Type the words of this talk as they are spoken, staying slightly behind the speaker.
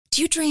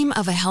Do you dream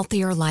of a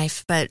healthier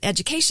life, but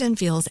education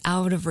feels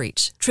out of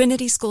reach?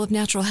 Trinity School of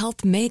Natural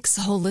Health makes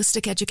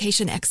holistic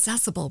education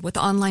accessible with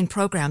online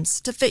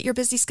programs to fit your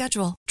busy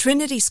schedule.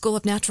 Trinity School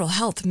of Natural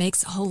Health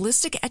makes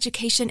holistic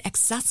education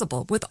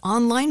accessible with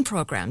online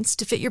programs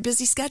to fit your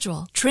busy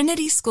schedule.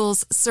 Trinity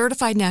School's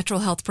Certified Natural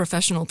Health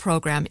Professional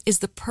Program is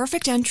the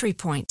perfect entry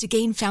point to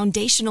gain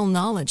foundational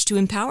knowledge to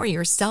empower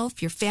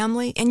yourself, your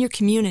family, and your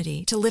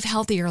community to live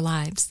healthier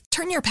lives.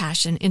 Turn your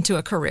passion into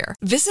a career.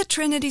 Visit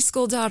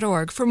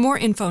trinityschool.org for more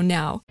info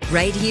now.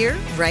 Right here,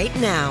 right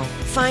now.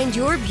 Find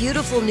your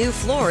beautiful new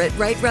floor at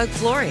Right Rug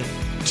Flooring.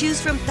 Choose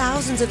from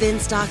thousands of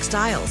in-stock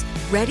styles,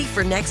 ready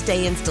for next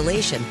day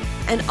installation,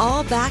 and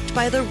all backed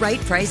by the right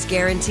price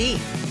guarantee.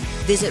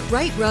 Visit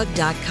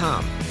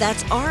rightrug.com.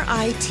 That's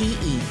RITERUG.com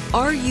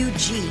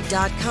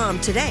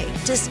today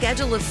to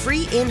schedule a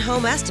free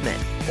in-home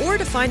estimate or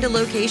to find a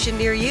location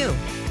near you.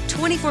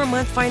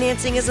 24-month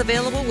financing is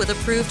available with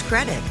approved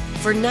credit.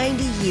 For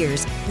 90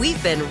 years,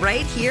 we've been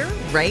right here,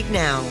 right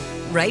now.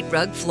 Right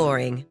Rug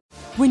Flooring.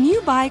 When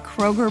you buy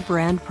Kroger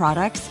brand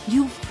products,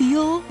 you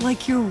feel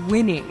like you're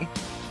winning.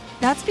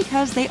 That's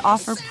because they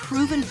offer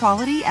proven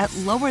quality at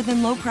lower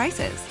than low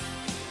prices.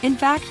 In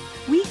fact,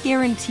 we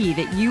guarantee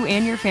that you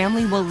and your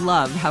family will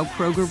love how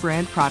Kroger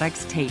brand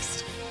products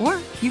taste, or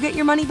you get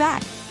your money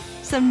back.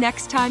 So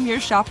next time you're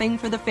shopping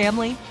for the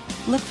family,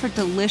 look for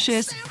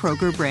delicious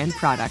Kroger brand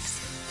products,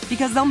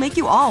 because they'll make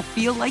you all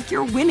feel like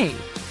you're winning.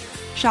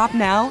 Shop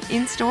now,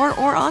 in-store,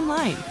 or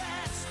online.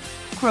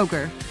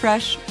 Kroger,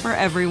 fresh for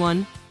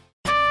everyone.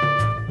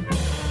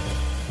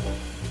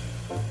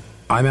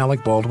 I'm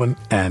Alec Baldwin,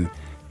 and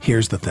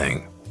here's the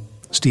thing.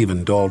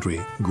 Stephen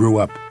Daldry grew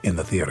up in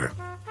the theater.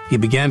 He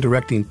began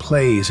directing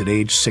plays at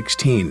age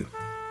 16.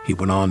 He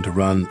went on to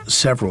run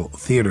several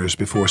theaters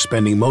before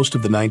spending most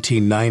of the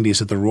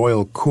 1990s at the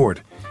Royal Court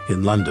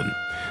in London.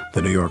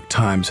 The New York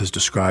Times has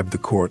described the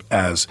court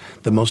as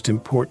the most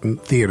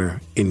important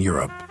theater in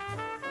Europe.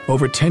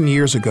 Over 10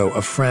 years ago,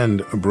 a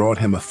friend brought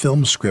him a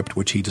film script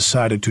which he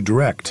decided to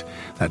direct.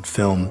 That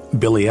film,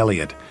 Billy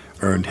Elliot,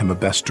 earned him a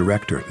Best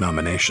Director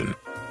nomination.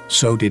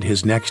 So did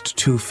his next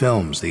two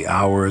films, The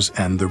Hours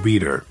and The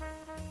Reader.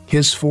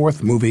 His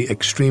fourth movie,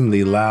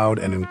 Extremely Loud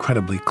and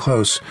Incredibly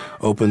Close,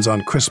 opens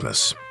on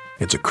Christmas.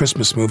 It's a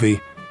Christmas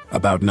movie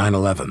about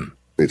 9/11.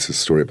 It's a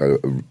story about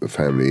a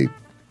family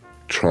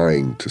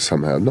trying to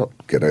somehow not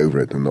get over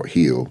it and not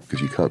heal,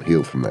 because you can't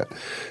heal from that,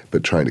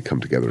 but trying to come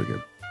together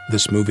again.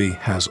 This movie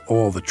has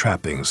all the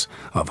trappings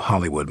of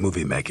Hollywood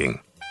movie making.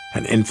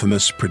 An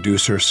infamous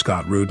producer,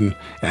 Scott Rudin,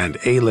 and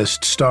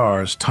A-list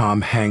stars Tom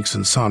Hanks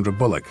and Sandra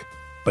Bullock.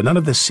 But none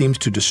of this seems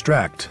to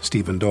distract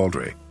Stephen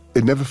Daldry.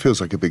 It never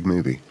feels like a big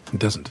movie. It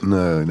doesn't?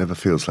 No, it never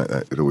feels like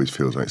that. It always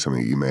feels like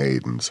something you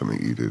made and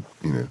something you did,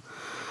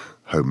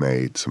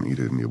 homemade, something you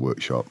did in your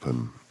workshop.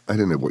 And I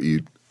don't know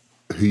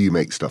who you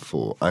make stuff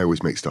for. I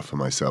always make stuff for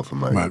myself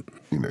and right.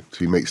 So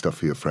you make stuff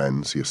for your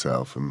friends,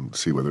 yourself, and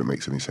see whether it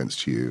makes any sense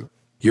to you.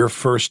 Your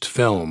first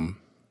film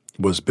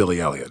was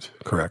Billy Elliot,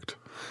 correct?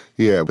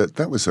 Yeah, but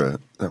that was a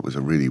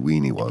really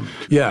weenie one.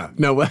 Yeah,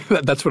 no,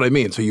 that's what I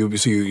mean. So you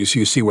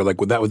see where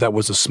that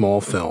was a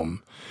small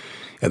film,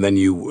 and then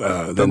you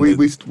when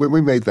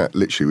we made that,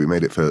 literally we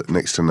made it for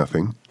next to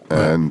nothing.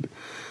 And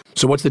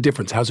so what's the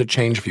difference? How's it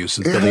changed for you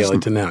since Billy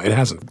Elliot to now? It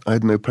hasn't. I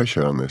had no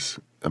pressure on this.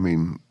 I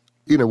mean,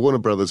 Warner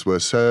Brothers were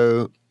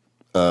so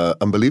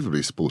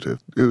unbelievably supportive.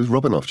 It was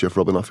Jeff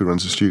Robinoff, who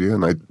runs the studio,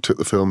 and I took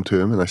the film to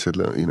him and I said,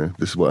 look,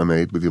 this is what I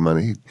made with your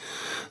money.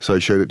 So I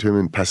showed it to him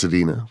in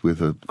Pasadena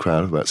with a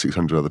crowd of about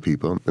 600 other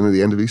people. And at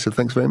the end of it, he said,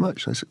 thanks very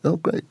much. And I said, oh,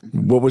 great.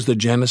 What was the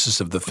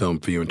genesis of the film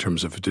for you in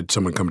terms of, did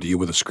someone come to you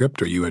with a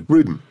script, or you had...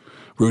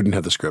 Rudin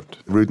had the script.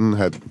 Rudin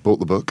had bought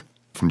the book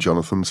from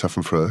Jonathan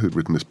Safran-Foer, who'd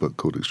written this book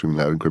called Extremely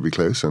Loud and Incredibly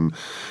Close, and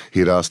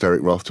he had asked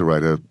Eric Roth to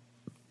write a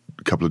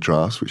couple of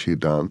drafts, which he had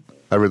done.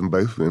 I read them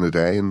both in a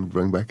day and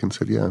rang back and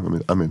said, yeah,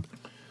 I'm in.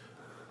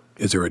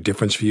 Is there a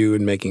difference for you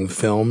in making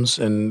films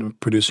and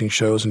producing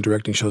shows and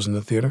directing shows in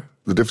the theater?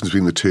 The difference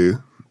between the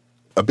two,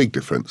 a big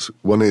difference.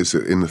 One is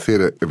that in the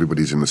theater,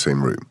 everybody's in the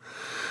same room.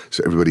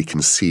 So everybody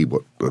can see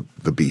what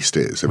the beast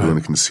is.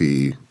 Everyone can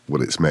see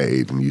what it's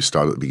made, and you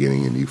start at the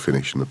beginning and you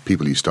finish, and the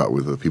people you start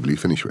with are the people you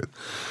finish with.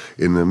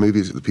 In the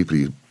movies, the people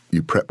you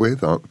prep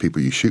with aren't the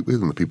people you shoot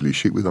with, and the people you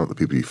shoot with aren't the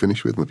people you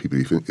finish with, and the people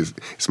you finish...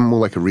 It's more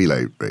like a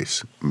relay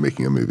race,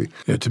 making a movie.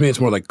 Yeah, to me,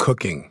 it's more like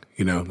cooking.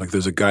 Like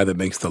there's a guy that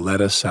makes the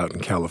lettuce out in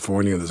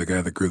California, there's a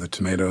guy that grew the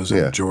tomatoes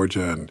in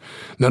Georgia, and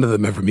none of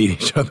them ever meet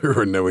each other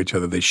or know each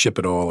other. They ship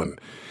it all, and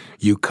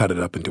you cut it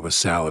up into a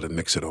salad and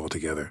mix it all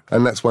together.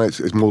 And that's why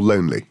it's more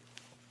lonely.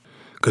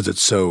 Because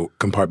it's so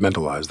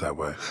compartmentalized that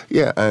way.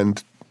 Yeah,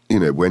 and...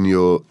 when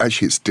you're...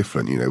 Actually, it's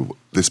different,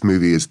 This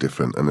movie is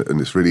different,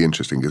 and it's really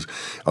interesting, because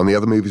on the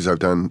other movies I've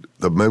done,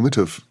 the moment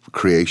of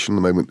creation,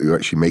 the moment that you're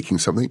actually making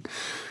something,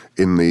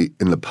 in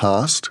the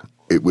past,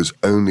 it was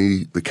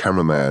only the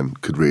cameraman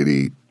could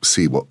really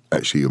see what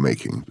actually you're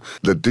making.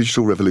 The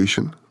digital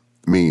revolution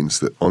means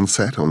that on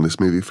set, on this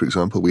movie, for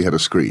example, we had a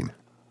screen.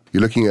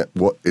 You're looking at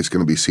what is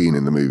going to be seen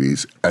in the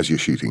movies as you're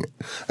shooting it,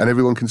 and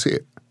everyone can see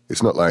it.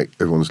 It's not like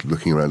everyone's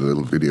looking around a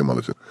little video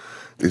monitor.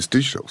 It's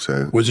digital,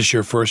 so... Was this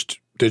your first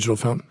digital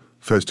film?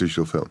 First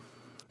digital film.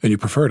 And you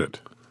preferred it?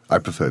 I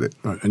preferred it.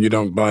 Right. And you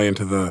don't buy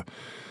into the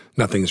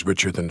nothing's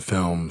richer than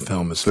film is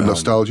film. The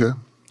nostalgia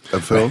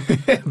of film?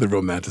 The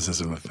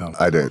romanticism of film.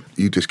 I don't.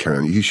 You just carry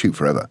on. You shoot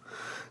forever.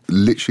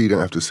 Literally, you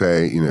don't have to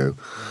say,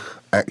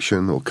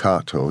 action or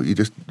cut, or you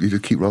just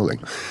keep rolling.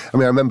 I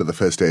mean, I remember the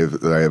first day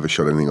that I ever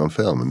shot anything on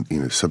film,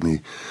 and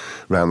suddenly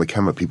around the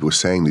camera people were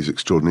saying these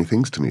extraordinary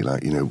things to me,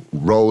 like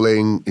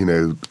rolling,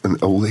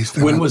 and all these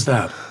things. When was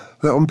that?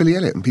 On Billy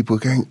Elliot, and people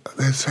were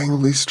they're saying all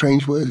these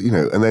strange words,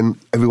 and then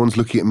everyone's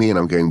looking at me, and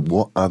I'm going,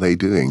 what are they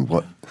doing?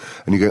 What?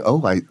 And you go,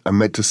 oh, I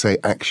meant to say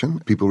action.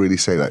 People really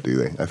say that, do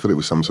they? I thought it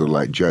was some sort of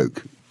like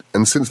joke.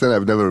 And since then,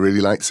 I've never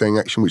really liked saying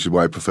action, which is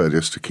why I prefer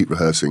just to keep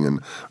rehearsing and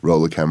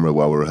roll the camera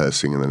while we're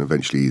rehearsing and then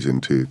eventually ease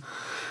into...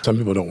 Some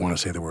people don't want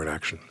to say the word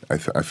action. I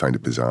find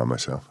it bizarre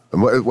myself.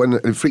 And when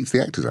it freaks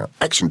the actors out.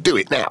 Action, do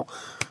it now.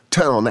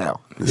 Turn on now.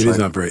 It is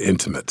not very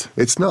intimate.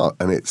 It's not.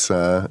 And it's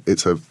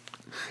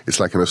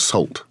like an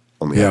assault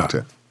on the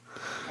actor.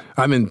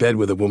 I'm in bed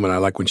with a woman I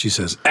like when she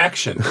says,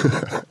 action.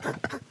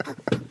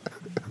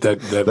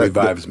 that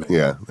revives me.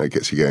 Yeah, that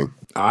gets you going.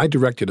 I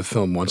directed a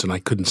film once and I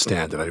couldn't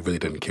stand it. I really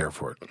didn't care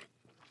for it.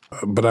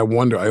 But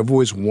I've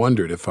always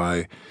wondered if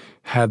I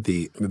had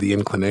the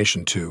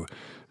inclination to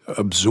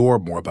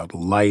absorb more about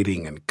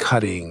lighting and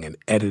cutting and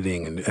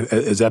editing. And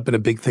has that been a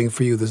big thing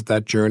for you,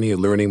 that journey of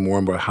learning more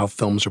about how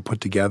films are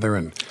put together?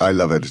 And I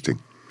love editing.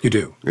 You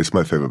do? It's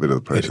my favorite bit of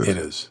the process. It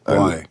is.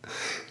 Why?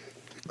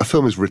 A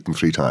film is written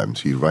 3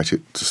 times. You write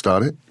it to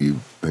start it,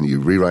 then you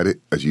rewrite it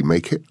as you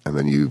make it, and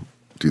then you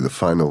do the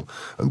final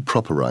and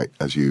proper write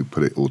as you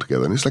put it all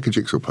together. And it's like a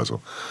jigsaw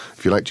puzzle.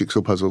 If you like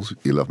jigsaw puzzles,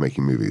 you love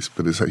making movies.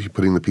 But it's actually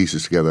putting the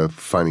pieces together,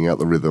 finding out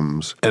the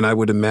rhythms. And I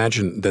would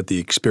imagine that the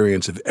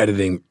experience of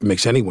editing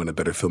makes anyone a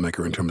better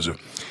filmmaker in terms of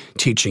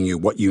teaching you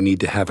what you need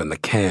to have in the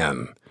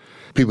can.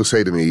 People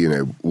say to me,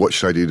 what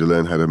should I do to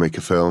learn how to make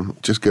a film?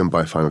 Just go and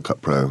buy Final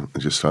Cut Pro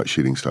and just start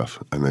shooting stuff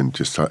and then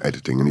just start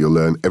editing. And you'll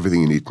learn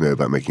everything you need to know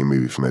about making a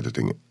movie from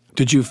editing it.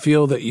 Did you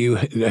feel that you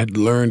had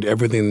learned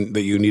everything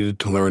that you needed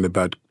to learn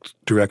about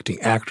directing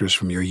actors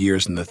from your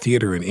years in the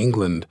theater in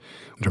England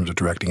in terms of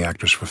directing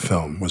actors for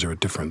film? Was there a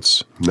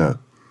difference? No.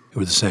 It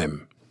was the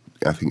same?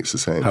 I think it's the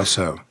same. How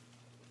so?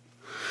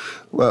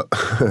 Well,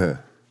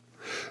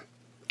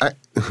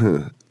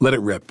 let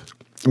it rip.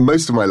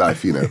 Most of my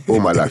life, all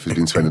my life has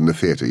been spent in the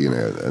theatre,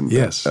 and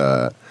yes.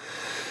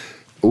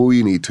 All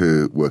you need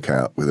to work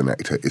out with an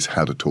actor is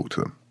how to talk to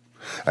them.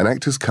 And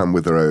actors come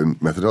with their own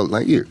methodology,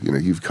 like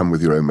you've come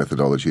with your own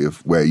methodology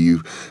of where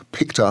you've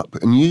picked up,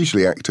 and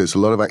usually a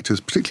lot of actors,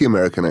 particularly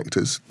American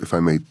actors, if I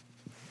may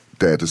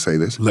dare to say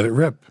this. Let it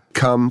rip.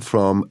 Come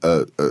from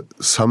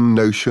some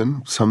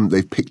notion,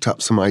 they've picked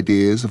up some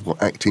ideas of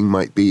what acting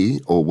might be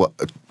or what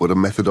a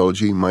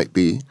methodology might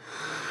be.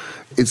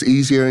 It's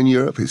easier in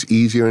Europe, it's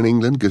easier in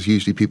England, because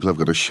usually people have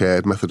got a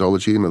shared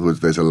methodology. In other words,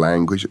 there's a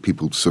language that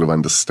people sort of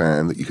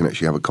understand, that you can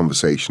actually have a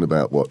conversation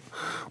about what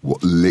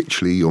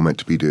literally you're meant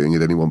to be doing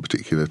at any one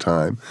particular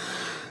time.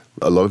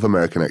 A lot of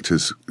American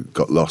actors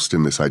got lost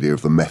in this idea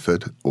of the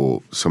method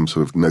or some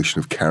sort of notion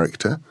of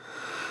character.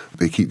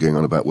 They keep going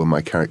on about, well,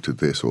 my character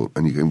this,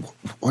 and you go,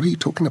 what are you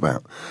talking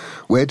about?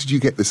 Where did you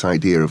get this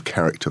idea of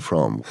character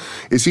from?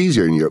 It's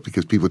easier in Europe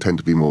because people tend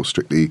to be more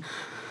strictly,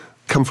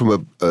 come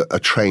from a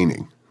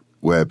training,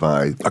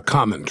 whereby... A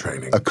common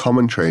training.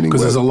 Because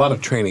there's a lot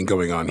of training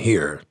going on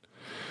here,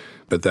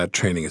 but that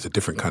training is a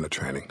different kind of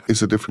training.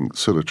 It's a different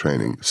sort of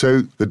training.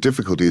 So the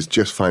difficulty is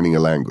just finding a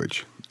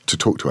language to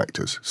talk to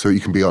actors so you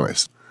can be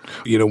honest.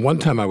 One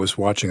time I was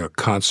watching a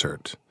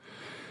concert,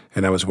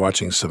 and I was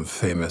watching some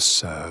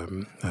famous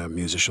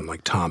musician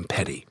like Tom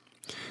Petty.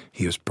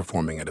 He was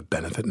performing at a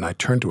benefit, and I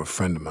turned to a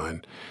friend of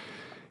mine,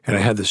 and I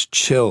had this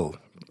chill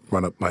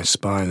run up my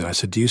spine, and I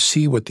said, do you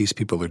see what these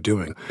people are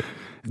doing?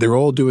 They're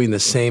all doing the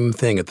same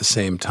thing at the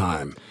same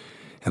time,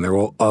 and they're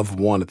all of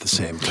one at the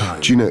same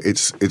time. Do you know,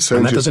 it's so...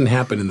 And that doesn't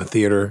happen in the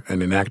theater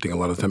and in acting a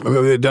lot of the time. I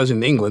mean, it does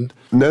in England.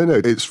 No,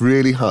 it's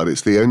really hard.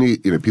 It's the only,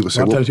 people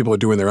say... A lot of times people are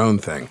doing their own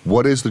thing.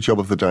 What is the job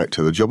of the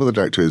director? The job of the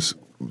director is,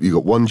 you've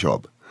got one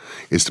job,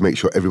 is to make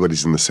sure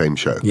everybody's in the same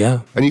show. Yeah.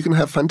 And you can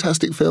have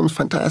fantastic films,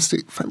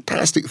 fantastic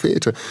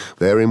theatre.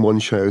 They're in one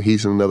show,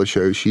 he's in another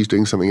show, she's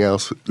doing something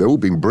else. They're all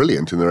being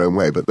brilliant in their own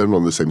way, but they're not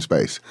in the same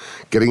space.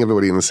 Getting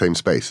everybody in the same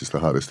space is the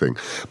hardest thing.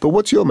 But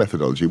what's your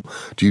methodology?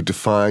 Do you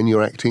define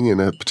your acting in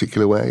a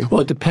particular way?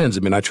 Well, it depends. I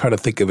mean, I try to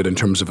think of it in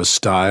terms of a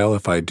style.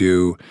 If I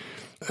do,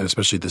 and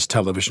especially this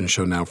television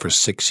show now for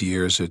 6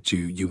 years,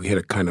 you hit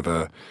a kind of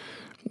a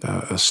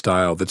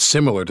style that's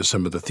similar to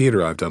some of the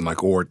theater I've done,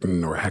 like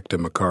Orton or Hector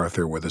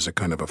MacArthur, where there's a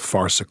kind of a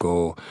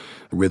farcical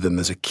rhythm.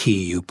 There's a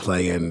key you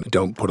play in.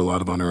 Don't put a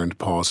lot of unearned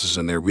pauses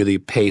in there. Really,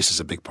 pace is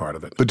a big part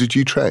of it. But did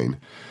you train?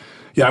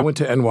 Yeah, I went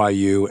to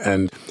NYU,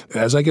 and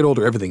as I get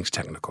older, everything's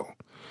technical.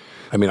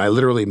 I mean, I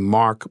literally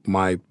mark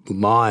my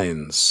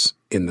lines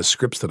in the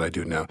scripts that I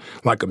do now,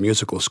 like a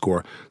musical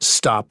score.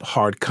 Stop,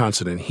 hard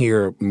consonant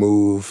here,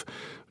 move,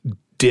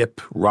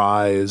 dip,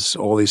 rise,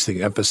 all these things,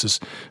 emphasis.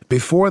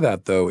 Before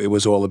that, though, it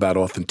was all about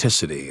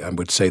authenticity. I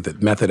would say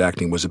that method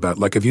acting was about,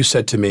 like if you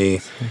said to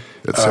me,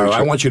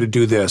 I want you to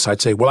do this, I'd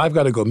say, well, I've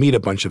got to go meet a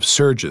bunch of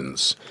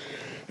surgeons.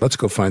 Let's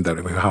go find out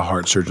how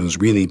heart surgeons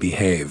really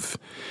behave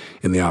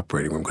in the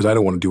operating room, because I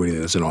don't want to do anything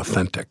that's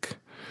inauthentic.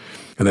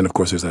 And then, of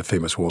course, there's that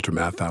famous Walter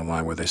Matthau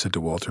line where they said to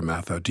Walter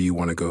Matthau, do you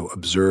want to go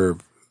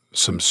observe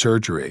some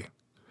surgery?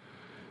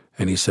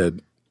 And he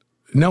said,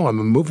 no, I'm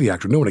a movie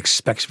actor. No one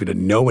expects me to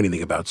know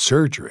anything about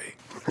surgery.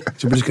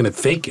 So we're just going to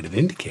fake it and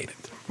indicate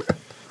it.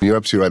 You're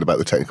absolutely right about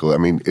the technical. I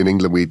mean, in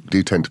England, we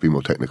do tend to be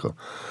more technical.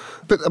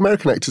 But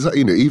American actors,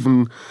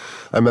 even,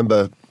 I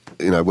remember,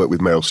 I worked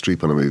with Meryl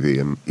Streep on a movie,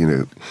 and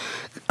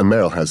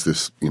Meryl has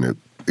this,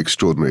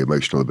 extraordinary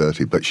emotional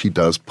ability, but she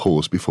does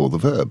pause before the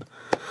verb.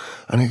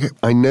 And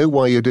I know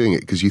why you're doing it,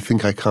 because you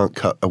think I can't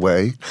cut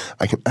away.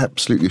 I can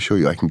absolutely assure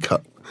you I can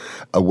cut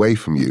away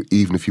from you,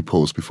 even if you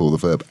pause before the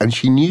verb. And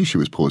she knew she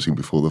was pausing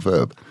before the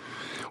verb.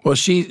 Well,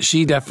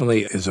 she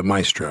definitely is a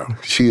maestro.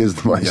 She is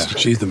the maestro. Yeah,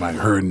 she's the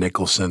maestro. Her and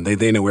Nicholson,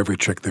 they know every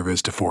trick there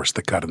is to force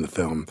the cut in the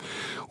film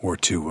or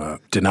to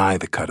deny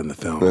the cut in the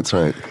film. That's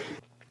right.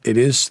 It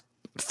is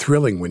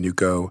thrilling when you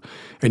go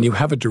and you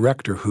have a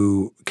director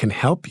who can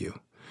help you.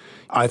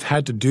 I've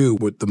had to do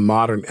what the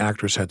modern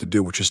actors had to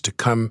do, which is to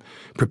come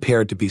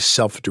prepared to be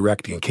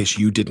self-directing in case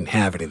you didn't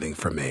have anything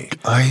for me.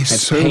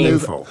 It's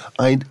painful.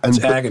 It's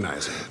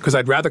agonizing. Because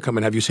I'd rather come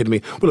and have you say to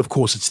me, well, of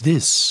course, it's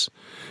this.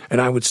 And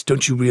I would,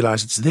 don't you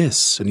realize it's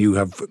this? And you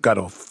have got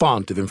a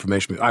font of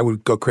information. I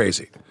would go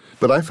crazy.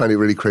 But I find it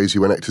really crazy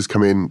when actors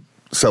come in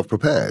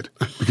self-prepared,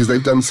 because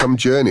they've done some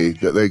journey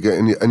that they get,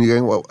 and you're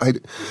going,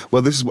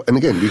 well, this is, and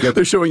again, you get...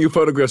 They're showing you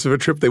photographs of a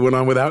trip they went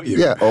on without you.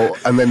 Yeah,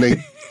 and then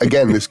they,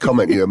 again, this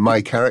comment,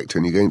 my character,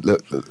 and you're going,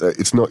 look,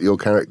 it's not your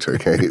character,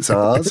 okay, it's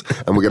ours,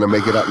 and we're going to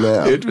make it up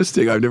now.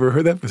 Interesting, I've never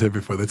heard that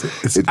before.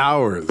 It's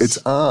ours. It's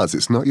ours,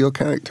 it's not your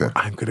character.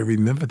 I'm going to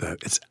remember that,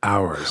 it's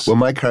ours. Well,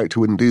 my character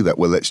wouldn't do that.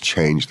 Well, let's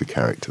change the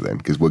character then,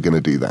 because we're going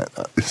to do that.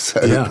 So,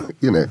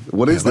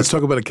 what is this? Let's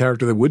talk about a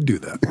character that would do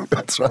that.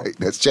 That's right,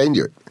 let's change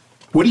it.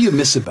 What do you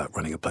miss about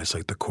running a place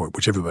like the Court,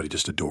 which everybody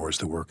just adores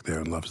the work there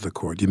and loves the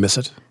Court? Do you miss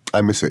it? I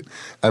miss it.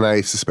 And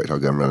I suspect I'll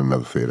go and run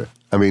another theatre.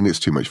 I mean, it's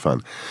too much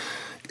fun.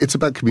 It's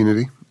about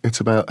community. It's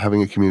about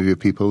having a community of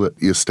people that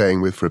you're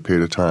staying with for a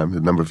period of time, a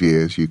number of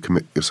years you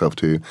commit yourself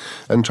to,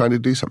 and trying to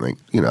do something.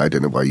 I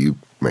don't know why you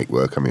make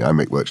work. I mean, I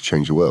make work to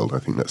change the world. I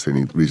think that's the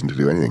only reason to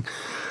do anything.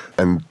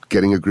 And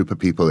getting a group of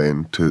people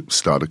in to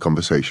start a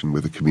conversation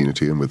with the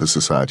community and with the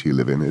society you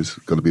live in is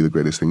got to be the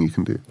greatest thing you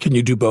can do. Can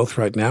you do both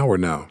right now or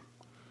no?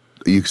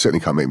 You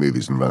certainly can't make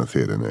movies and run a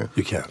theatre, no.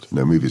 You can't.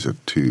 No, movies are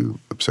too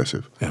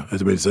obsessive. Yeah,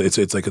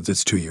 it's like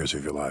it's 2 years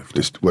of your life.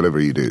 Just whatever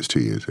you do, it's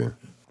 2 years, yeah.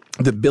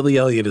 The Billy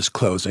Elliot is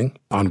closing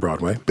on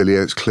Broadway. Billy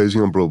Elliot's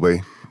closing on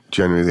Broadway,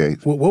 January the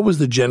 8th. What was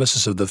the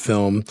genesis of the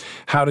film?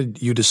 How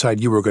did you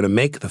decide you were going to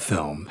make the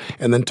film?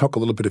 And then talk a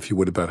little bit, if you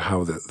would, about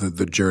how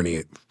the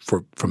journey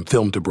from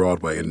film to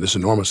Broadway and this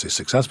enormously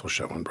successful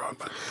show on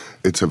Broadway.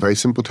 It's a very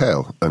simple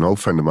tale. An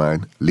old friend of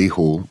mine, Lee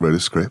Hall, wrote a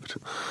script.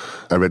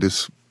 I read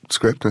his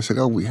script and I said,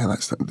 oh, yeah,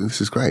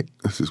 this is great.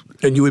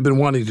 And you had been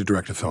wanting to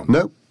direct a film?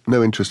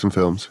 No interest in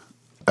films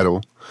at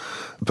all.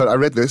 But I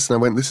read this and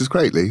I went, this is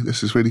great, Lee.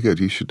 This is really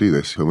good. You should do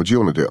this. Well, do you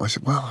want to do it? I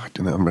said, well, I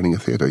don't know. I'm running a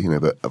theatre,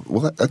 but,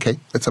 okay,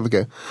 let's have a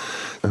go.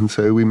 And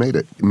so we made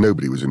it.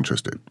 Nobody was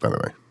interested, by the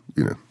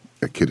way.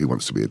 A kid who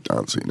wants to be a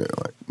dancer,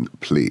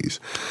 please.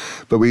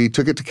 But we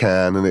took it to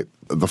Cannes, and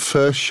the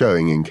first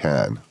showing in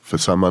Cannes, for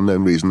some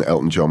unknown reason,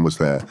 Elton John was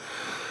there.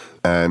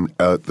 And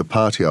at the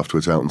party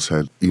afterwards, Elton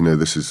said,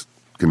 this is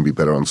going to be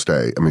better on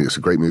stage. I mean, it's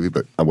a great movie,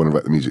 but I want to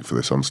write the music for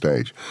this on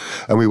stage.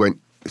 And we went,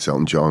 it's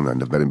Elton John,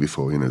 and I've met him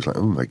before, it's like,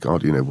 oh my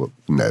God, what?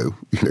 No,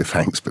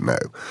 thanks, but no.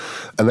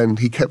 And then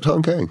he kept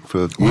on going for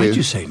years. Why did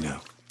you say no?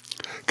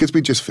 Because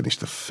we just finished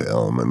the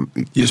film. And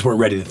you just weren't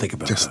ready to think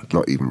about just that.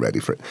 Not even ready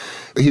for it.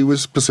 He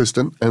was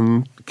persistent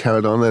and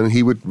carried on, and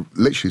he would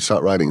literally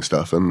start writing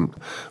stuff and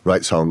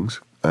write songs,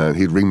 and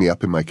he'd ring me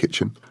up in my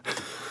kitchen,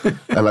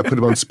 and I put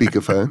him on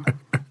speakerphone.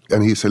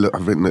 And he said, look,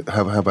 I've written it,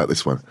 how about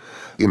this one?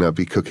 I'd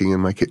be cooking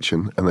in my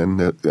kitchen, and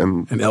then...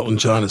 and Elton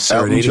John is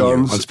serenading you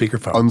on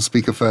speakerphone. On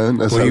speakerphone.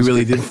 Well, you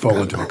really did fall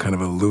into a kind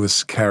of a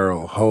Lewis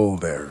Carroll hole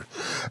there.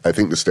 I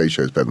think the stage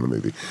show is better than the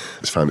movie.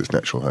 It's found its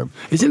natural home.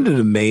 Isn't it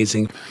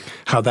amazing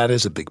how that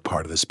is a big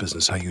part of this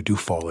business, how you do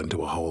fall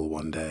into a hole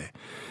one day?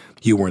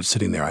 You weren't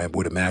sitting there, I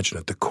would imagine,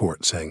 at the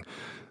Court saying,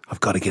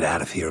 I've got to get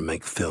out of here and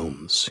make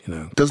films,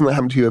 Doesn't that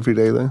happen to you every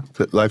day, though?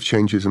 That life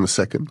changes in a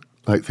second?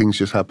 Like things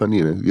just happen,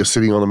 You're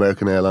sitting on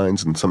American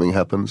Airlines and something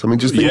happens. I mean,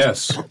 just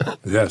things...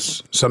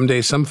 Yes. Some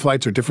days, some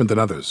flights are different than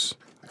others.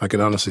 I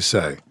can honestly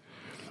say.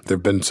 There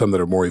have been some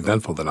that are more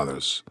eventful than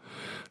others.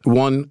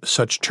 One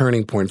such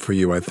turning point for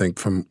you, I think,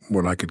 from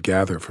what I could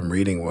gather from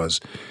reading,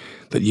 was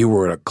that you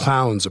were a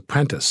clown's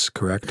apprentice,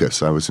 correct?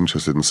 Yes, I was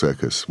interested in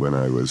circus when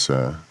I was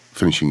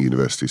finishing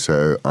university.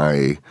 So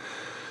I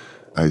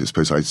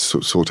suppose I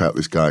sought out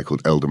this guy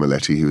called Elder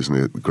Maletti, who was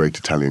a great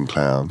Italian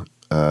clown.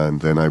 And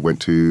then I went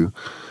to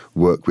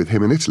work with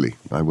him in Italy.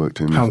 I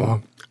worked in... How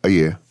long? A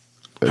year.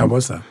 How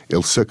was that?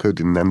 Il Circo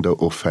di Nando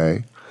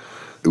Orfei.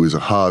 It was a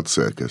hard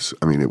circus.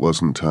 I mean, it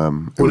wasn't...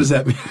 what does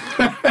that mean?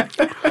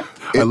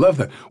 I love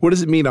that. What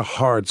does it mean, a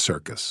hard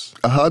circus?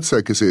 A hard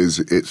circus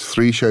it's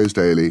 3 shows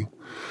daily.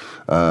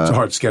 It's a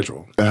hard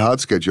schedule. A hard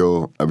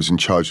schedule. I was in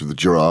charge of the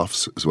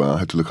giraffes as well. I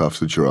had to look after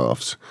the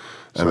giraffes.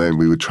 And then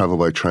we would travel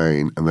by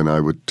train, and then I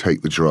would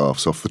take the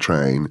giraffes off the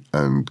train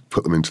and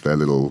put them into their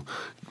little...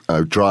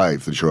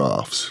 drive the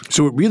giraffes.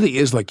 So it really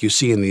is like you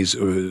see in these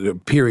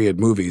period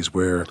movies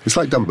where... It's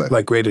like Dumbo.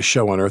 Like Greatest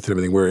Show on Earth and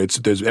everything, where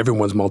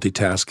everyone's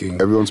multitasking.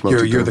 Everyone's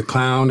multitasking. You're the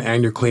clown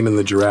and you're cleaning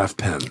the giraffe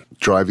pen.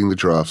 Driving the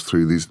giraffes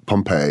through these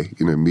Pompeii,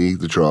 me,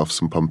 the giraffes,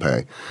 and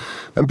Pompeii.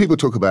 And people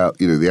talk about,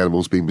 the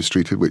animals being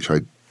mistreated, which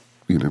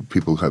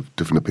people have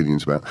different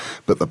opinions about.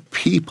 But the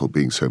people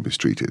being so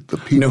mistreated, the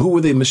people... Who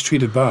were they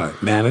mistreated by?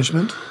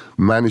 Management?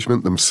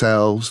 Management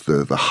themselves,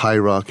 the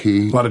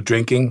hierarchy. A lot of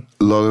drinking?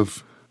 A lot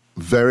of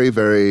very,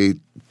 very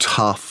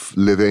tough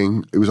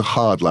living. It was a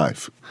hard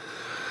life.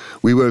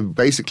 We were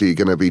basically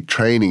going to be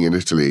training in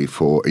Italy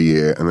for a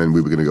year, and then we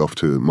were going to go off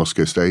to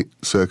Moscow State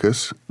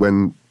Circus.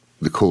 When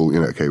the call,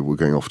 okay, we're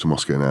going off to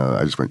Moscow now,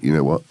 I just went, you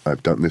know what,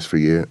 I've done this for a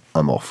year,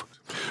 I'm off.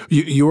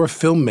 Your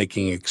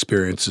filmmaking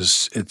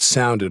experiences, it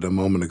sounded a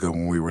moment ago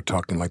when we were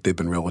talking like they've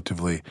been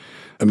relatively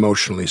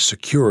emotionally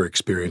secure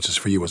experiences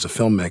for you as a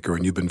filmmaker,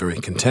 and you've been very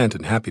content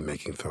and happy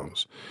making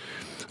films.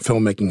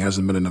 Filmmaking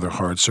hasn't been another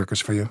hard circus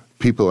for you?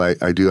 People,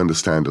 I do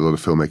understand a lot of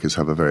filmmakers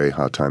have a very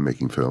hard time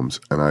making films,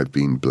 and I've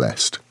been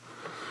blessed.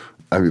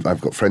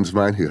 I've got friends of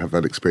mine who have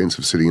that experience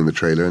of sitting in the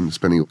trailer and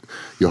spending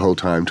your whole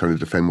time trying to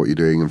defend what you're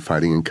doing and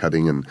fighting and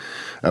cutting, and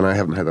I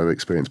haven't had that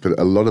experience. But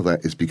a lot of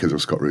that is because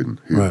of Scott Rudin,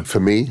 who, for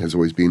me, has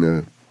always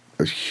been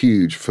a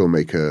huge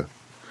filmmaker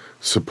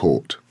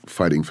support,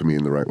 fighting for me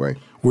in the right way.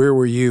 Where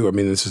were you? I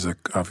mean, this is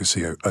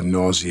obviously a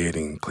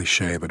nauseating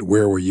cliche, but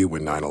where were you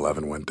when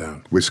 9/11 went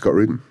down? With Scott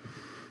Rudin.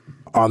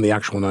 On the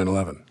actual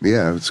 9/11?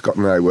 Yeah, Scott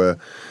and I were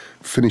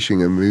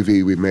finishing a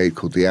movie we made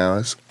called The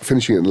Hours,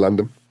 finishing it in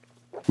London.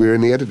 We were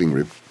in the editing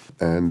room.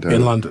 And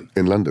in London?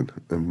 In London.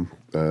 And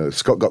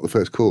Scott got the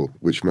first call,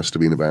 which must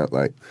have been about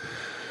late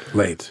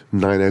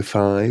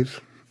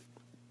 9:05.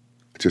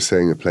 Just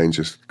saying the plane's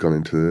just gone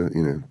into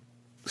the,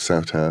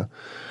 South Tower.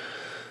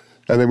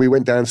 And then we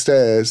went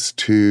downstairs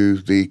to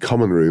the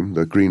common room,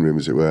 the green room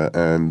as it were,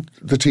 and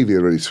the TV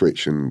already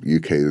switched. In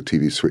UK, the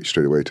TV switched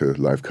straight away to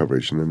live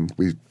coverage. And then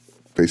we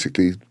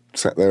basically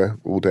sat there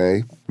all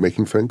day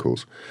making phone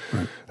calls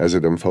as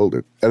it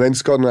unfolded. And then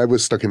Scott and I were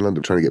stuck in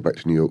London trying to get back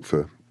to New York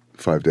for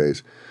 5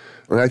 days.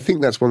 And I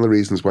think that's one of the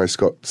reasons why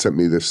Scott sent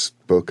me this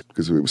book,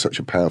 because it was such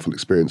a powerful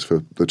experience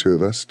for the two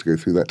of us to go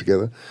through that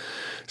together,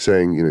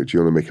 saying, do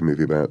you want to make a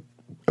movie about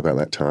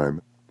that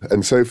time?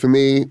 And so for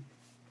me,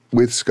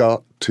 with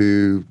Scott,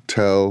 to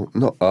tell,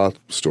 not our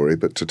story,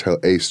 but to tell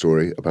a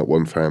story about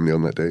one family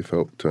on that day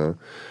felt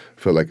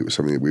like it was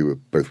something that we were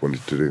both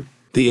wanted to do.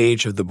 The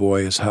age of the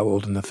boy is how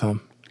old in the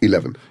film?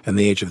 11. And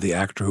the age of the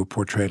actor who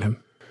portrayed him?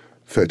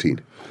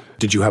 13.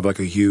 Did you have a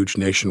huge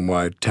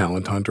nationwide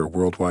talent hunt or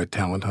worldwide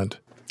talent hunt?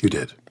 You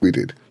did? We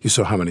did. You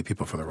saw how many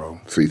people for the role?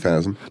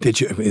 3,000. Did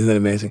you? Isn't that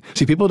amazing?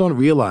 See, people don't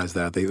realize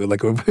that. It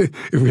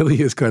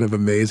really is kind of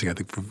amazing, I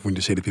think, when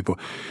you say to people,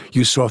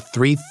 you saw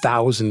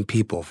 3,000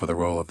 people for the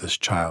role of this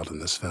child in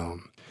this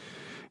film.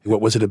 What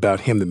was it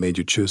about him that made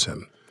you choose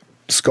him?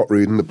 Scott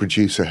Rudin, the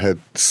producer, had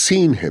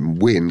seen him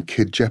win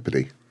Kid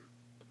Jeopardy.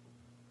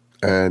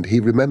 And he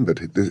remembered,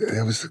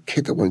 there was a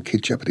kid that won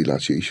Kid Jeopardy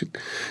last year.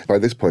 By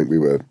this point, we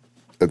were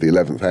at the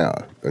 11th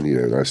hour,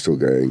 and I was still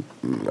going,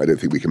 I don't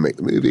think we can make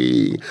the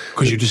movie.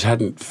 Because you just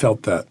hadn't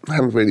felt that. I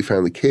haven't really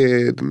found the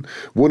kid. And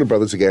Warner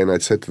Brothers, again,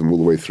 I'd said to them all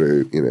the way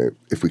through,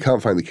 if we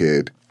can't find the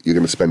kid, you're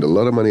going to spend a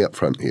lot of money up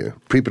front here.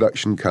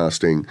 Pre-production,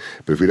 casting,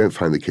 but if we don't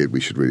find the kid, we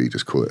should really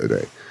just call it a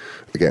day.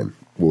 Again,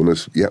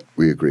 Warner's,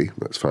 we agree,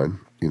 that's fine.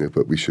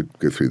 But we should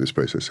go through this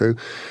process. So,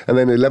 and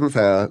then 11th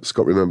hour,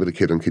 Scott remembered a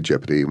kid on Kid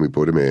Jeopardy, and we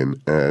brought him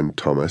in, and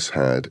Thomas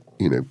had,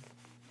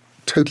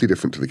 totally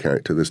different to the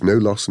character. There's no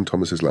loss in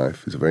Thomas's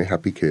life. He's a very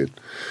happy kid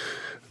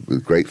with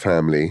a great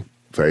family,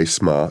 very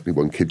smart. He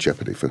won Kid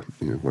Jeopardy for,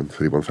 won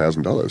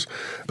 $31,000.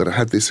 But I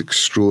had this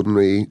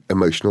extraordinary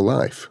emotional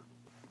life,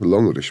 a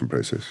long audition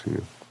process,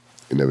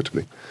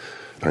 inevitably.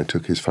 I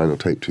took his final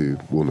tape to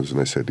Warner's and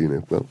I said,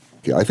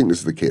 I think this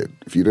is the kid.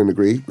 If you don't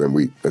agree, then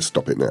let's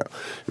stop it now.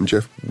 And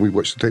Jeff, we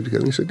watched the tape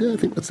together and he said, I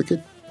think that's the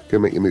kid. Go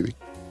make your movie.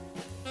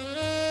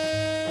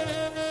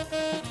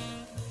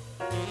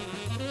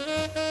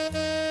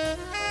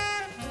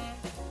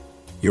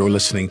 You're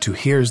listening to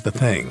Here's the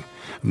Thing.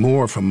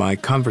 More from my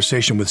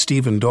conversation with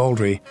Stephen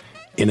Daldry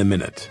in a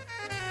minute.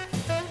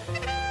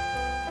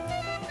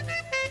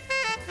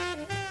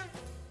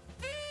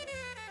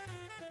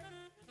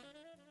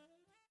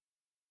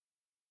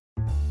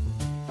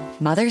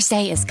 Mother's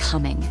Day is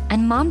coming,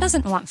 and Mom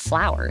doesn't want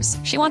flowers.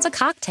 She wants a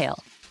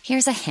cocktail.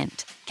 Here's a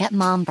hint. get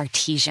Mom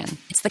Bartesian.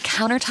 It's the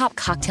countertop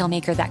cocktail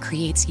maker that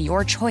creates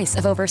your choice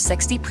of over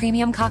 60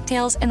 premium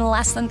cocktails in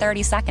less than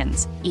 30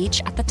 seconds,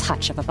 each at the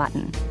touch of a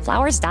button.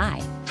 Flowers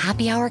die.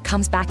 Happy Hour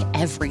comes back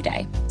every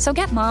day. So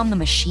get Mom the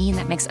machine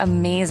that makes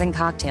amazing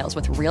cocktails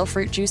with real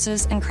fruit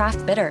juices and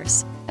craft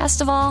bitters.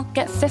 Best of all,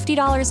 get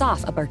 $50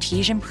 off a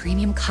Bartesian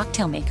premium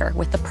cocktail maker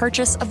with the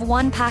purchase of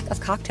 1 pack of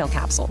cocktail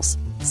capsules.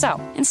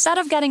 So, instead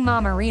of getting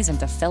Mom a reason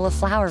to fill a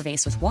flower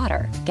vase with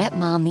water, get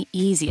Mom the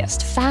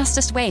easiest,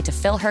 fastest way to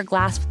fill her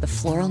glass with the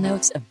floral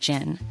notes of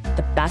gin.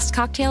 The best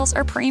cocktails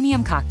are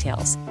premium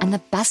cocktails, and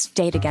the best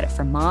day to get it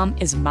for Mom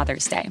is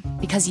Mother's Day,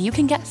 because you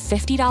can get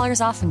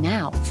 $50 off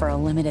now for a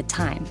limited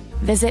time.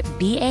 Visit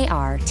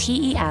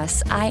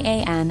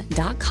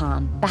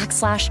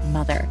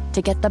BARTESIAN.com/mother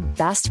to get the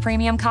best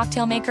premium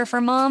cocktail maker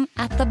for Mom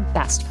at the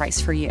best price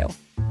for you.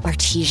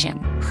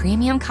 Bartesian,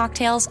 premium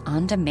cocktails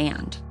on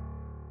demand.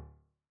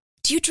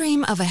 Do you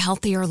dream of a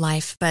healthier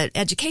life, but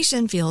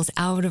education feels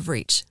out of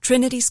reach?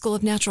 Trinity School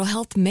of Natural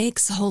Health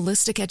makes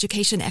holistic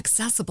education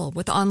accessible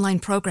with online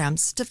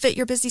programs to fit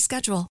your busy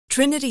schedule.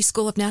 Trinity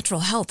School of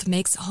Natural Health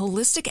makes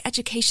holistic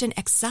education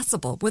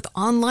accessible with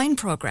online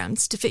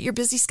programs to fit your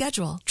busy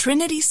schedule.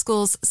 Trinity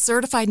School's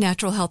Certified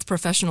Natural Health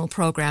Professional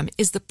Program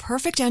is the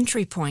perfect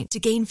entry point to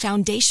gain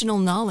foundational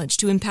knowledge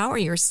to empower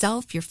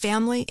yourself, your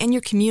family, and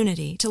your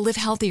community to live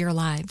healthier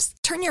lives.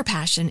 Turn your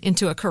passion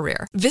into a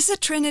career. Visit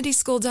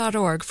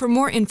trinityschool.org for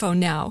more info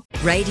now.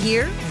 Right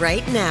here,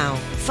 right now.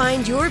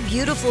 Find your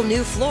beautiful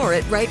new floor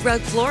at Right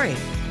Rug Flooring.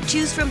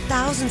 Choose from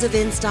thousands of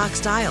in-stock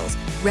styles,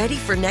 ready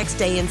for next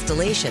day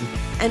installation,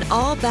 and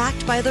all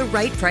backed by the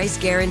right price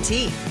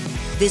guarantee.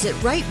 Visit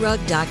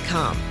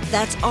rightrug.com.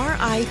 That's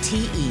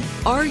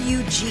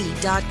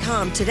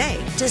RITERUG.com today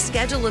to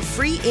schedule a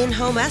free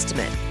in-home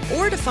estimate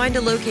or to find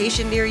a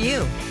location near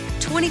you.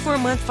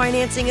 24-month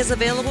financing is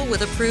available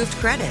with approved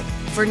credit.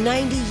 For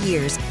 90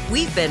 years,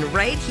 we've been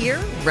right here,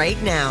 right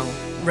now.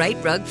 Right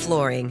Rug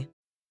Flooring.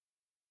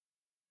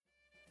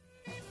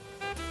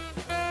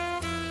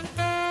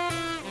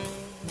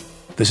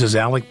 This is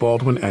Alec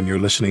Baldwin, and you're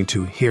listening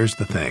to Here's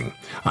the Thing.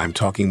 I'm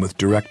talking with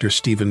director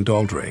Stephen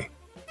Daldry.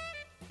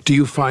 Do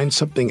you find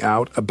something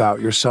out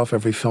about yourself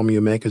every film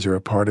you make? Is there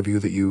a part of you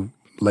that you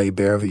lay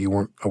bare that you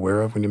weren't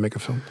aware of when you make a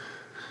film?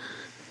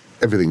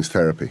 Everything's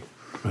therapy.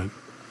 Right.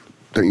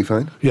 Don't you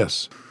find?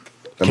 Yes.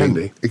 It Can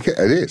be. It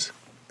is.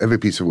 Every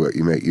piece of work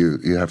you make,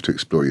 you have to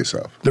explore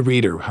yourself. The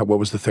Reader, what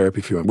was the therapy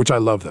for you? Which I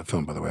love that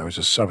film, by the way. I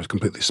was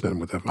completely smitten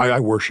with that.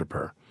 I worship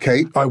her.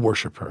 Kate? I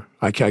worship her.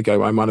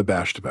 I'm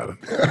unabashed about it.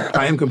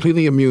 I am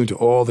completely immune to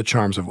all the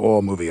charms of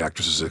all movie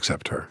actresses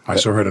except her. I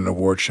saw her at an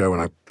award show,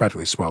 and I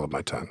practically swallowed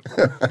my tongue.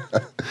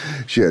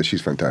 Yeah,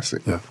 she's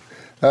fantastic. Yeah.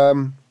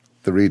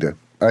 The Reader.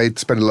 I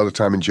spent a lot of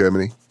time in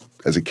Germany.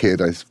 As a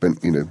kid, I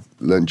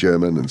learned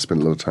German and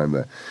spent a lot of time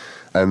there.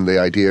 And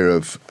the idea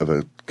of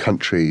a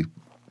country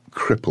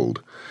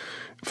crippled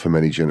for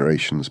many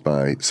generations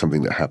by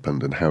something that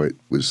happened and how it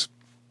was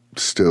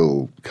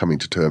still coming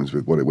to terms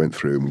with what it went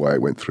through and why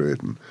it went through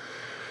it and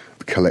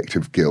the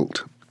collective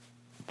guilt.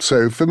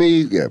 So for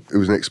me, yeah, it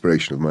was an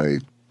exploration of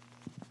my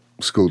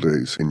school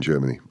days in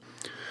Germany.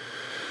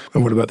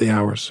 And what about The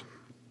Hours?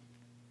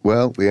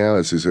 Well, The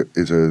Hours is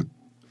a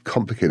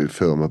complicated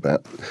film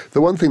about...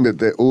 The one thing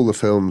that all the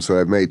films that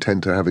I've made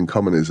tend to have in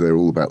common is they're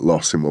all about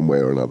loss in one way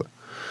or another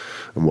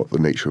and what the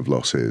nature of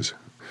loss is.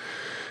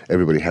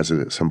 Everybody has it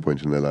at some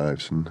point in their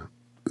lives, and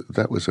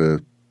that was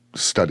a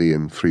study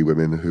in 3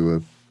 women who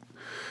are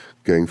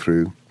going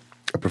through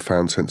a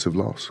profound sense of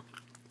loss.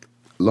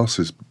 Loss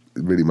is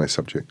really my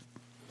subject.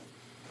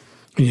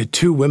 And you had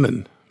 2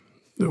 women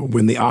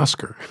win the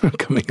Oscar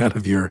coming out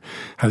of your...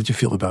 How did you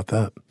feel about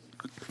that?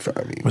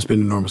 I mean, must have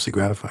been enormously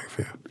gratifying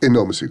for you.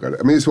 Enormously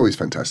gratifying. I mean, it's always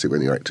fantastic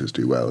when your actors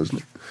do well, isn't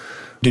it?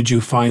 Did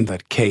you find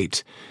that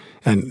Kate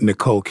and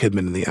Nicole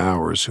Kidman in The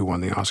Hours, who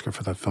won the Oscar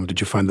for that film, did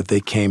you find that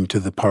they came to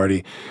the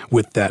party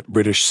with that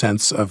British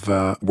sense of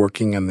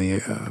working and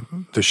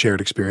the shared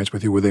experience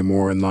with you? Were they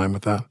more in line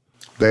with that?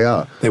 They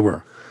are. They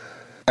were.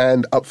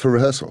 And up for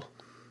rehearsal.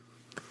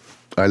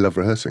 I love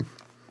rehearsing.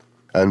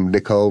 And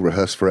Nicole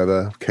rehearsed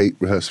forever. Kate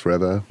rehearsed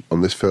forever.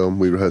 On this film,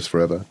 we rehearsed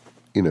forever.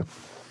 You know,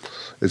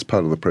 it's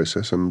part of the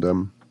process.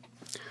 And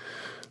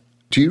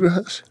do you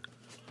rehearse?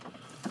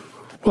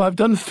 Well, I've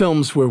done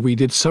films where we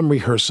did some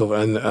rehearsal,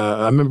 and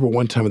I remember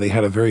one time they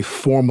had a very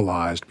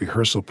formalized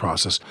rehearsal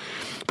process,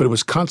 but it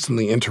was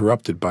constantly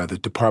interrupted by the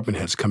department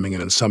heads coming in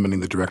and summoning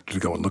the director to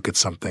go and look at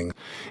something,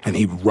 and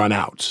he'd run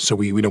out. So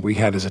we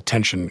had his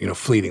attention,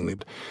 fleetingly.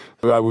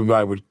 I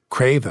would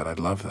crave that. I'd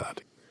love that.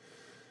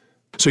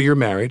 So you're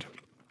married.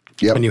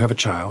 Yep. And you have a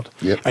child.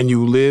 Yep. And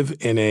you live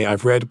in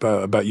I've read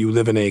about you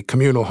live in a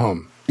communal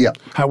home. Yeah.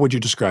 How would you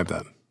describe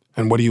that?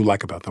 And what do you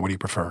like about that? What do you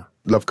prefer?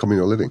 Love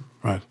communal living.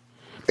 Right.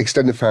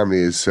 Extended family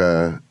is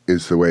the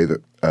way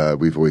that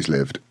we've always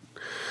lived.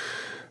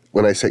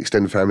 When I say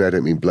extended family, I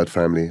don't mean blood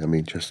family. I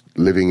mean just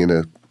living in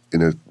a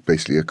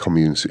basically a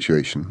commune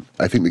situation.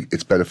 I think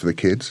it's better for the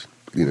kids.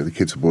 The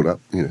kids are brought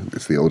up.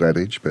 It's the old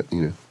adage, but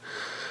a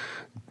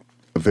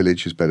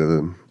village is better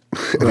than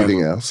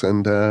anything else.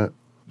 And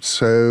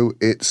So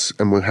that's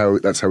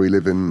how we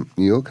live in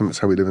New York, and that's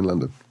how we live in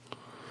London.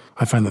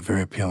 I find that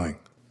very appealing.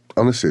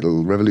 Honestly,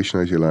 it'll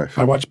revolutionize your life.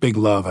 I watched Big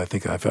Love. I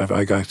think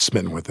I got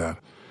smitten with that.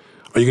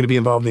 Are you going to be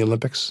involved in the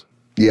Olympics?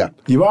 Yeah.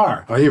 You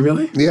are? Are you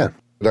really? Yeah.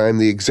 I'm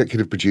the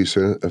executive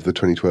producer of the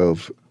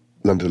 2012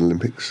 London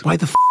Olympics. Why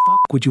the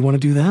fuck would you want to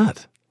do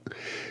that?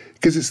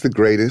 Because it's the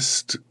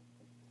greatest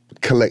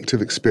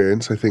collective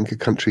experience I think a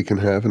country can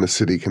have and a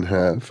city can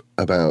have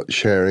about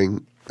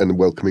sharing and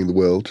welcoming the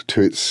world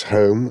to its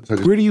home.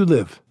 Where do you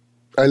live?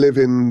 I live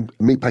in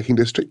Meatpacking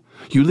District.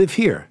 You live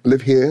here?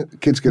 Live here.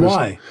 Kids go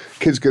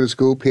to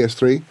school,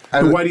 PS3.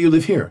 But why do you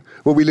live here?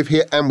 Well, we live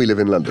here and we live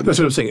in London. That's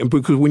what I'm saying.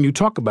 Because when you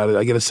talk about it,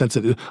 I get a sense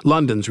that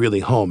London's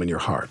really home in your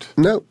heart.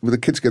 No, the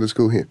kids go to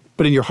school here.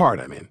 But in your heart,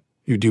 I mean.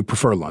 You do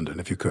prefer London,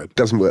 if you could.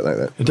 Doesn't work like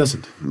that. It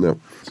doesn't? No.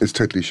 It's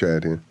totally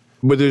shared here.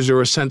 But is there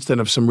a sense then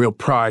of some real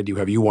pride you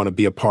have? You want to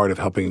be a part of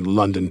helping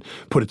London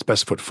put its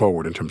best foot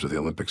forward in terms of the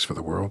Olympics for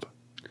the world?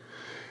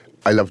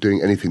 I love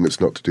doing anything that's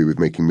not to do with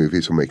making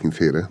movies or making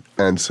theatre.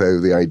 And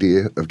so the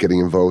idea of getting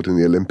involved in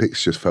the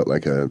Olympics just felt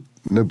like a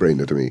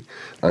no-brainer to me.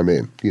 I'm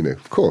in,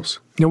 of course.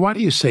 Now, why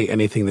do you say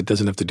anything that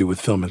doesn't have to do with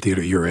film and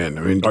theatre you're in?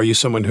 I mean, are you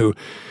someone who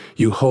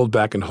you hold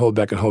back and hold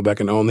back and hold back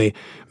and only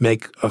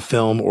make a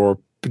film or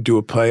do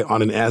a play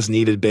on an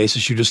as-needed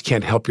basis? You just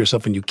can't help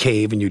yourself and you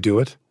cave and you do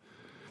it?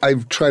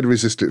 I've tried to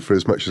resist it for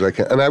as much as I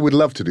can, and I would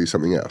love to do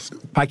something else.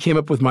 I came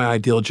up with my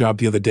ideal job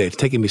the other day. It's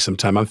taken me some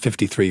time. I'm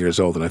 53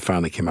 years old, and I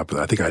finally came up with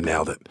it. I think I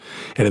nailed it.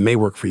 And it may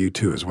work for you,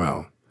 too, as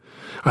well.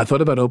 I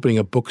thought about opening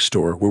a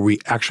bookstore where we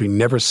actually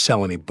never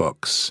sell any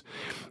books.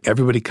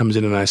 Everybody comes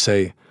in and I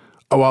say,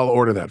 oh, I'll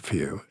order that for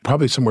you.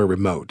 Probably somewhere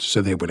remote,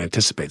 so they would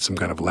anticipate some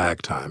kind of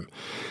lag time.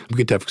 We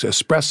get to have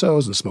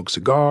espressos and smoke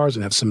cigars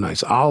and have some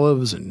nice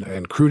olives and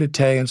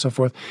crudité and so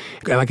forth.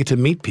 And I get to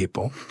meet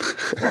people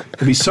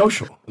and be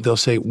social. They'll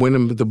say,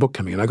 when is the book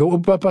coming in? I go, well,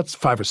 about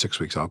 5 or 6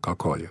 weeks, I'll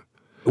call you.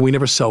 We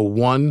never sell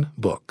one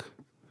book,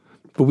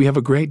 but we have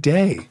a great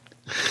day.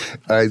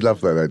 I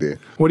love that idea.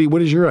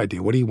 What is your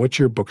idea? What's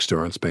your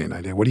bookstore in Spain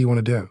idea? What do you want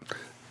to do?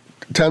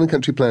 Town and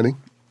country planning.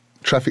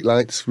 Traffic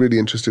lights, really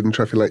interested in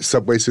traffic lights,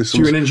 subway systems. So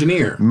you're an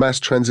engineer.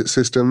 Mass transit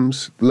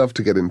systems. Love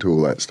to get into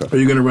all that stuff. Are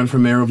you going to run for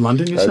mayor of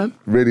London, you said?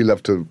 Really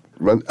love to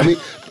run. I mean,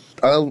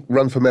 I'll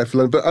run for mayor for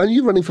London, but are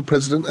you running for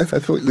president? I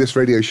thought this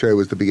radio show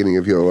was the beginning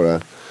of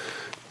your,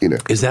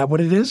 Is that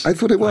what it is? I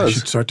thought it was. I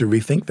should start to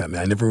rethink that.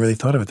 I never really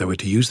thought of it that way,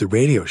 to use the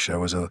radio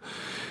show as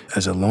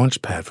a launch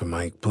pad for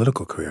my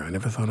political career. I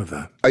never thought of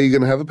that. Are you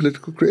going to have a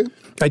political career?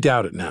 I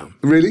doubt it now.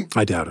 Really?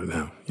 I doubt it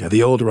now. Yeah,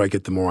 the older I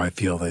get, the more I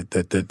feel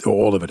that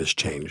all of it has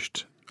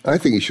changed. I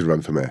think you should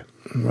run for mayor.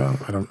 Well,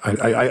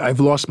 I've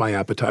lost my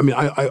appetite. I mean,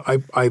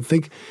 I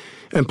think,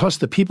 and plus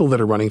the people that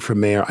are running for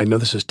mayor, I know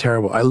this is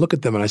terrible. I look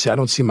at them and I say, I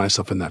don't see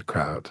myself in that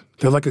crowd.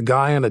 They're like a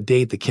guy on a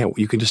date that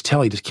you can just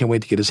tell he just can't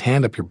wait to get his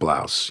hand up your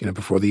blouse,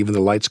 before even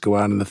the lights go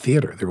out in the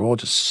theater. They're all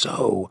just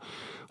so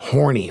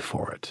horny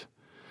for it.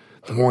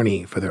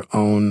 Horny for their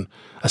own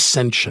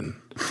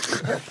ascension.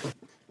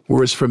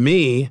 Whereas for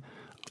me,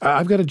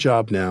 I've got a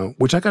job now,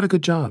 which I got a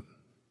good job.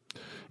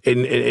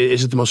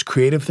 Is it the most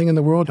creative thing in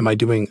the world? Am I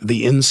doing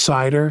The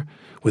Insider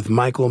with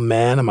Michael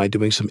Mann? Am I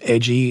doing some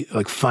edgy,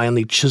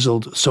 finely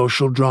chiseled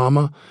social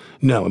drama?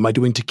 No. Am I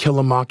doing To Kill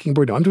a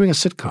Mockingbird? No, I'm doing a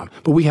sitcom.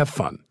 But we have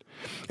fun.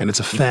 And it's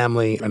a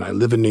family, and I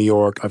live in New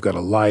York. I've got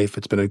a life.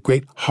 It's been a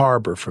great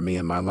harbor for me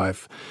in my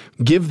life.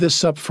 Give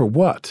this up for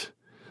what?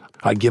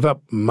 I give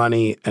up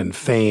money and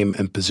fame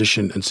and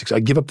position and success. I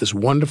give up this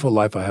wonderful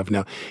life I have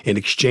now in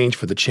exchange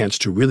for the chance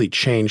to really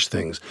change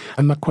things.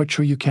 I'm not quite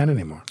sure you can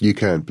anymore. You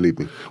can, believe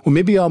me. Well,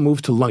 maybe I'll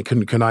move to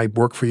London. Can I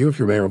work for you if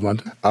you're mayor of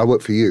London? I'll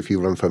work for you if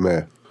you run for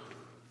mayor.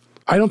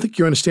 I don't think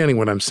you're understanding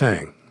what I'm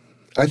saying.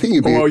 I think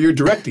you'd be... Oh, you're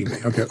directing me.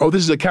 Okay. Oh,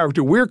 this is a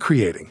character we're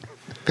creating.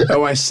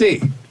 Oh, I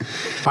see.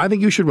 I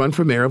think you should run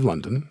for mayor of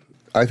London.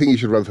 I think you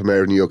should run for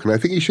mayor of New York, and I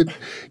think you should...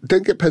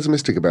 Don't get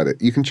pessimistic about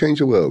it. You can change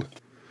the world.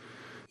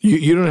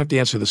 You don't have to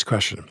answer this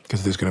question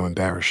because it's going to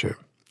embarrass you.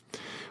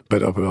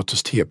 But I'll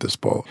just tee up this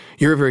ball.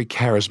 You're a very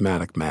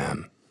charismatic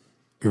man.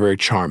 You're very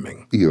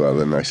charming. You are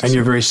the nicest. And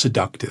you're very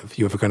seductive.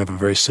 You have a kind of a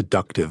very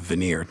seductive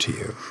veneer to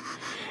you.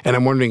 And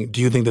I'm wondering, do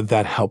you think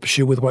that helps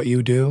you with what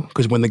you do?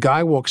 Because when the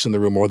guy walks in the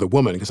room, or the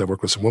woman, because I've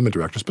worked with some women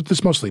directors, but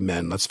there's mostly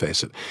men, let's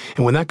face it.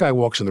 And when that guy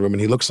walks in the room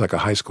and he looks like a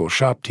high school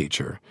shop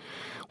teacher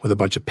with a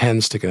bunch of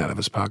pens sticking out of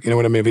his pocket, you know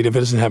what I mean? If he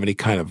doesn't have any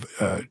kind of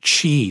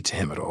chi to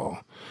him at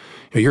all.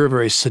 You're a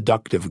very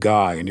seductive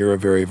guy, and you're a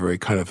very, very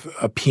kind of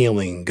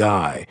appealing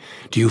guy.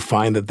 Do you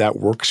find that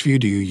works for you?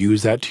 Do you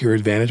use that to your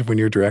advantage when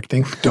you're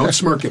directing? Don't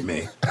smirk at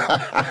me.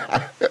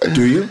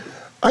 Do you?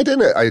 I don't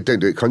know. I don't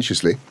do it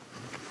consciously.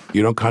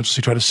 You don't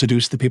consciously try to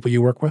seduce the people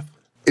you work with?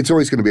 It's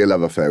always going to be a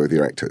love affair with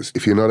your actors.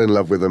 If you're not in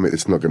love with them,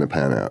 it's not going to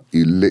pan out.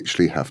 You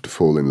literally have to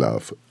fall in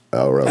love,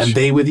 or else... And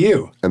they with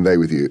you? And they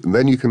with you. And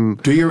then you can...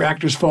 Do your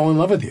actors fall in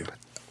love with you?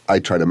 I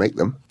try to make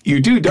them.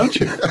 You do, don't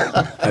you?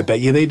 I bet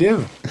you they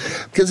do.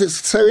 Because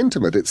it's so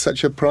intimate. It's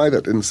such a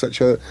private and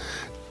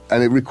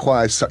and it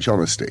requires such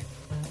honesty.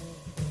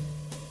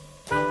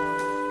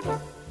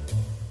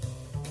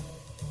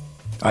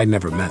 I'd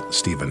never met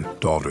Stephen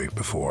Daldry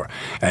before,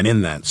 and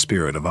in that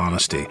spirit of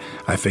honesty,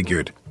 I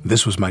figured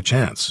this was my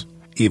chance,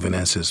 even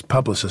as his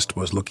publicist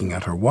was looking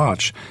at her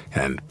watch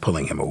and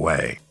pulling him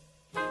away.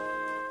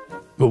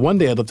 But one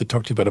day I'd love to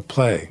talk to you about a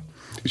play.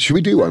 Should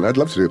we do one? I'd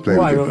love to do a play.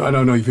 Well, I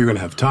don't know if you're going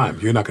to have time.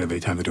 You're not going to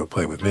have any time to do a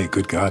play with me.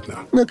 Good God,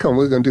 no. No, come on,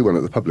 we're going to do one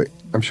at the public.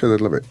 I'm sure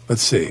they'd love it.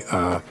 Let's see.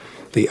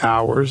 The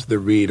Hours, The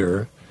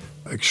Reader,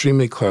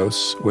 Extremely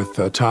Close with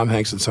Tom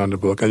Hanks and Sandra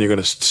Bullock, and you're going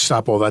to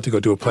stop all that to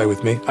go do a play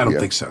with me? I don't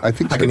think so. I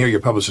think so. I can hear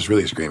your publicist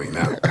really screaming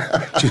now.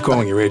 She's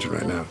calling your agent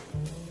right now.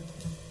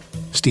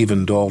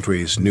 Stephen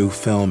Daldry's new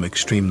film,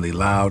 Extremely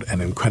Loud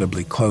and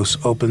Incredibly Close,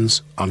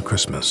 opens on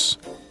Christmas.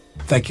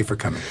 Thank you for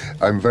coming.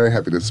 I'm very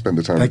happy to spend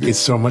the time with you. Thank you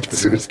so much for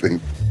Seriously.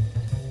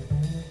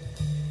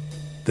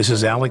 This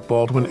is Alec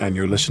Baldwin, and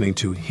you're listening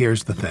to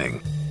Here's the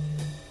Thing.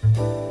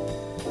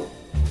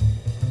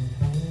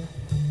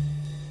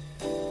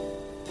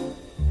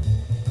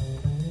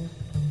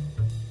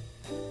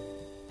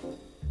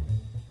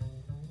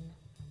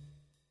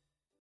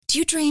 Do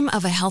you dream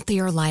of a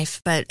healthier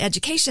life, but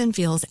education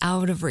feels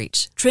out of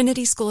reach?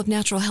 Trinity School of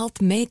Natural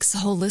Health makes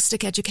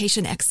holistic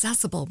education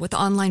accessible with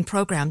online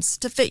programs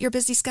to fit your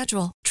busy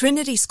schedule.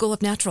 Trinity School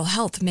of Natural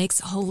Health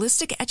makes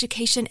holistic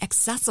education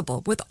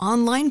accessible with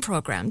online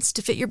programs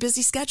to fit your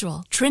busy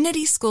schedule.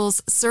 Trinity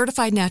School's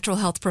Certified Natural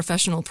Health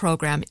Professional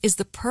Program is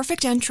the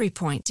perfect entry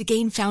point to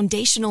gain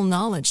foundational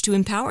knowledge to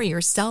empower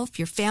yourself,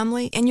 your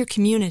family, and your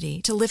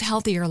community to live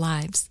healthier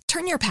lives.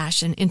 Turn your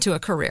passion into a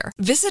career.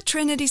 Visit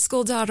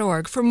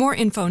trinityschool.org for more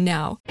info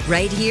now.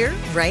 Right here,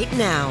 right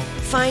now.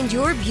 Find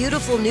your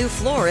beautiful new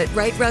floor at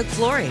Right Rug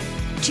Flooring.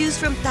 Choose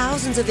from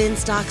thousands of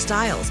in-stock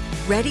styles,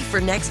 ready for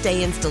next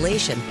day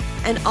installation,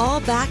 and all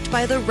backed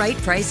by the right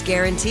price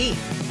guarantee.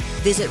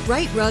 Visit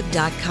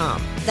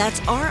rightrug.com. That's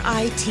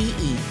RITERUG.com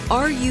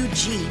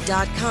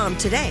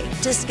today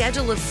to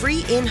schedule a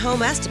free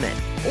in-home estimate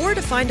or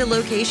to find a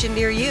location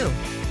near you.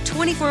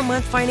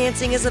 24-month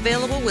financing is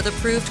available with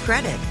approved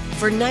credit.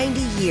 For 90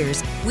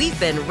 years, we've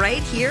been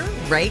right here,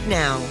 right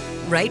now.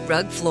 Right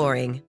Rug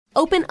Flooring.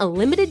 Open a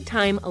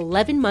limited-time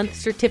 11-month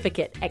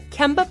certificate at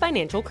Kemba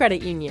Financial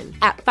Credit Union.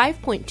 At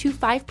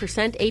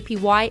 5.25%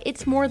 APY,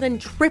 it's more than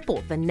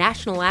triple the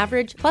national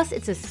average, plus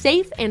it's a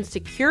safe and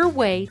secure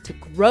way to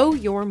grow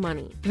your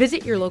money.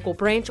 Visit your local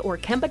branch or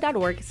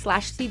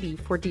kemba.org/cb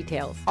for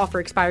details.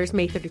 Offer expires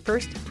May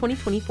 31st,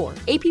 2024.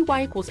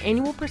 APY equals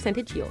annual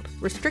percentage yield.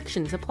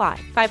 Restrictions apply.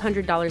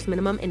 $500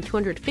 minimum and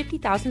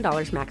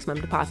 $250,000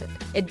 maximum deposit.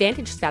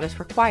 Advantage status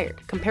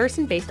required.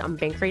 Comparison based on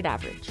bank rate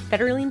average.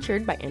 Federally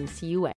insured by NCUA.